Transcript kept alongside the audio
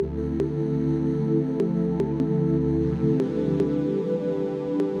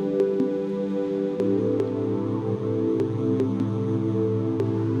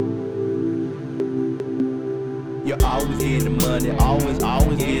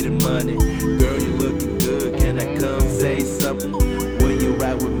always getting money. Girl, you looking good, can I come say something? Will you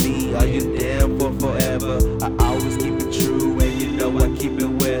ride with me? Are you down for forever? I always keep it true, and you know I keep it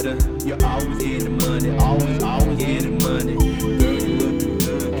wetter. You're always getting money, always getting money. Girl, you looking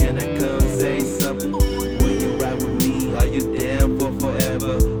good, can I come say something? Will you ride with me? Are you down for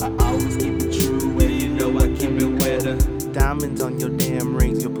forever? I always keep it true, and you know I keep it wetter. Diamonds on your damn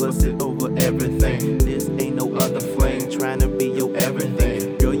rings, your pussy over everything. This ain't no other flame, trying to be your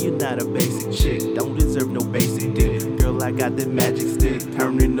everything. Girl, you're not a basic chick, don't deserve no basic dick. Girl, I got that magic stick,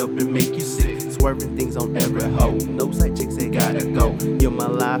 turning up and make you sick. Swerving things on every hoe, no side chicks, they gotta go. You're my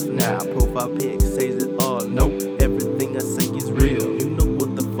life now, profile pic says it all. No, everything I say is real, you know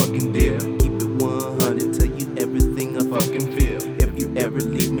what the fucking deal. Keep it 100, tell you everything I fucking feel. If you ever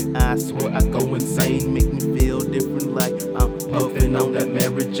leave me, I swear I go insane. Make me feel different like I'm puffing on that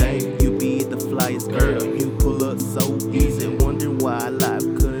Mary Jane. You be the flyest girl, you pull up so easy. Wondering why life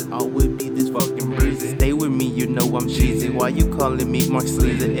couldn't always be this fucking breezy. Stay with me, you know I'm cheesy. Why you calling me Mark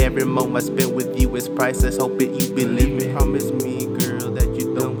Sleazy? Every moment I spend with you is priceless. Hope that you believe me. Promise me, girl, that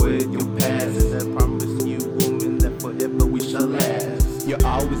you don't with your past. I promise you, woman, that forever we shall last. You're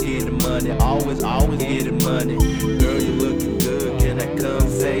always getting money, always getting money. Girl, you looking good, can I come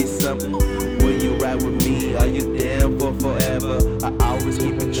say something? Will you ride with me? Are you down for forever? I always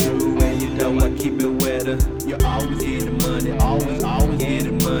keep it true, and you know I keep it wetter. You're always getting money, always